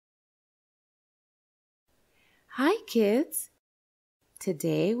Hi, kids!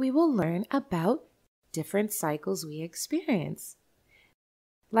 Today we will learn about different cycles we experience,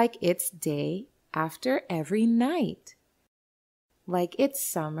 like it's day after every night, like it's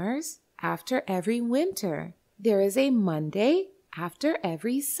summers after every winter. There is a Monday after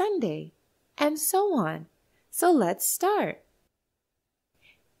every Sunday, and so on. So let's start.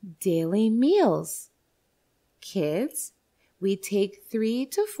 Daily meals. Kids, we take 3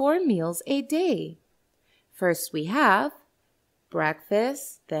 to 4 meals a day. First we have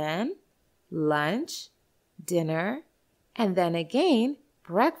breakfast, then lunch, dinner, and then again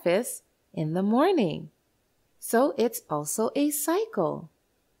breakfast in the morning. So it's also a cycle.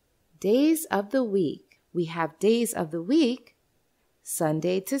 Days of the week. We have days of the week,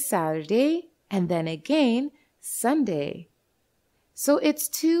 Sunday to Saturday, and then again Sunday. So it's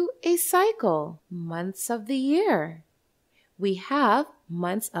a cycle. Months of the year. We have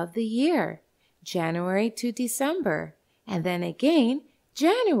months of the year, January to December, and then again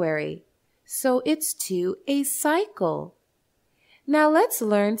January. So it's a cycle. Now let's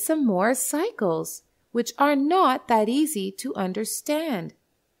learn some more cycles, which are not that easy to understand.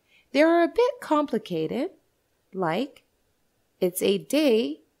 They are a bit complicated, like it's a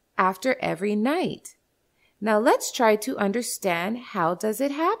day after every night. Now let's try to understand how does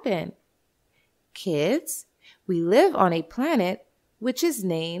it happen. Kids, we live on a planet which is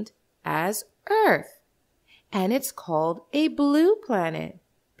named as Earth, and it's called a blue planet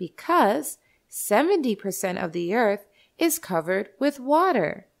because 70% of the Earth is covered with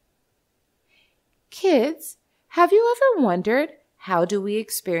water. Kids, have you ever wondered how do we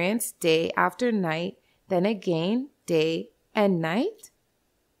experience day after night, then again day and night?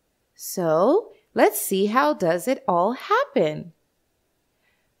 So, let's see how does it all happen.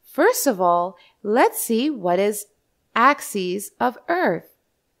 First of all, let's see what is axis of Earth.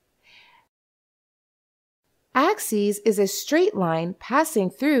 Axis is a straight line passing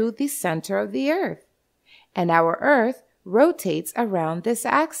through the center of the Earth, and our Earth rotates around this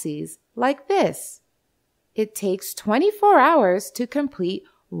axis like this. It takes 24 hours to complete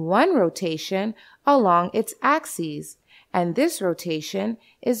one rotation along its axis, and this rotation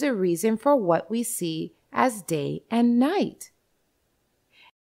is the reason for what we see as day and night.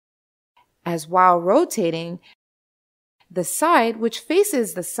 As while rotating, the side which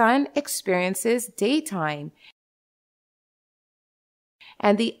faces the sun experiences daytime,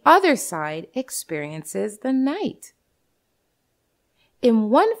 and the other side experiences the night. In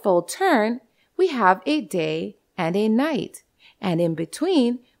one full turn, we have a day and a night, and in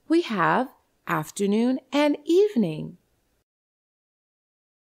between, we have afternoon and evening.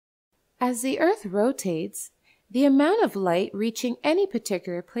 As the Earth rotates, the amount of light reaching any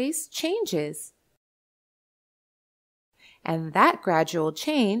particular place changes. And that gradual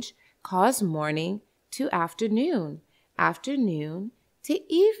change caused morning to afternoon, afternoon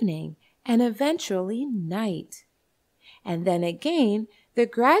to evening, and eventually night. And then again, the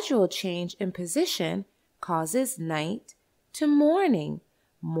gradual change in position causes night to morning,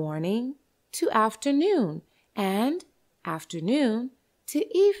 morning to afternoon, and afternoon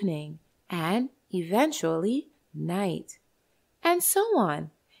to evening, and eventually night, and so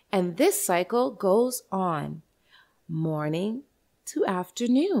on. And this cycle goes on. Morning to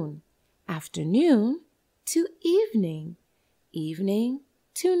afternoon, afternoon to evening, evening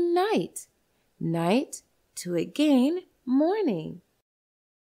to night, night to again morning.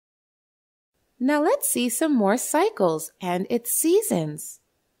 Now let's see some more cycles and its seasons.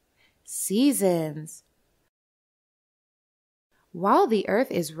 Seasons. While the Earth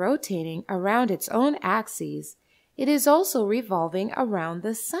is rotating around its own axis, it is also revolving around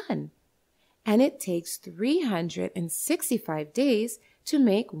the sun. And it takes 365 days to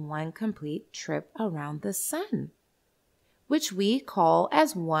make one complete trip around the sun, which we call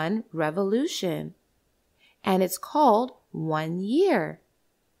as one revolution. And it's called 1 year.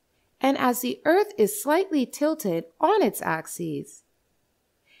 And as the Earth is slightly tilted on its axis,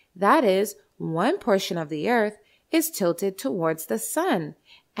 that is, one portion of the Earth is tilted towards the sun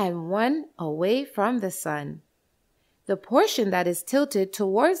and one away from the sun. The portion that is tilted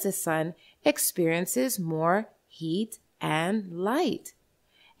towards the sun experiences more heat and light,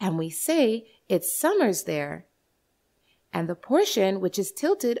 and we say it's summers there. And the portion which is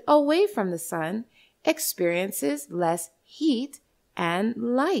tilted away from the sun experiences less heat and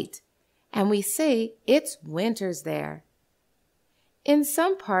light, and we say it's winters there. In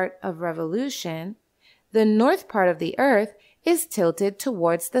some part of revolution, the north part of the Earth is tilted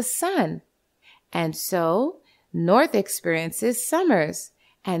towards the sun, and so north experiences summers,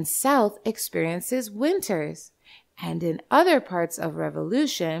 and south experiences winters. And in other parts of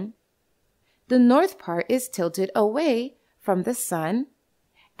revolution, the north part is tilted away from the sun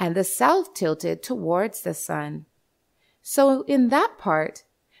and the south tilted towards the sun. So in that part,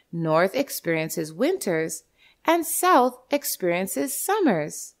 north experiences winters and south experiences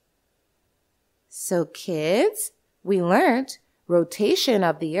summers. So kids, we learned rotation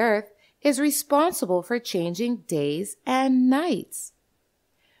of the earth is responsible for changing days and nights.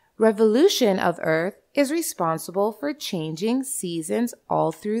 Revolution of earth is responsible for changing seasons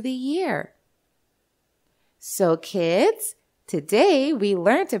all through the year. So kids, today we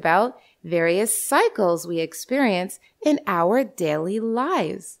learned about various cycles we experience in our daily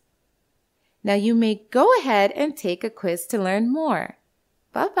lives. Now you may go ahead and take a quiz to learn more.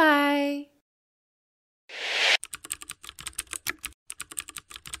 Bye-bye.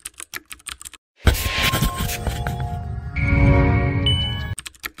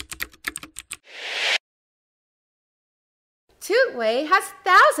 TutWay has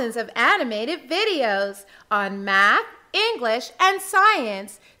thousands of animated videos on math, English, and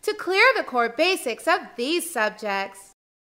science to clear the core basics of these subjects.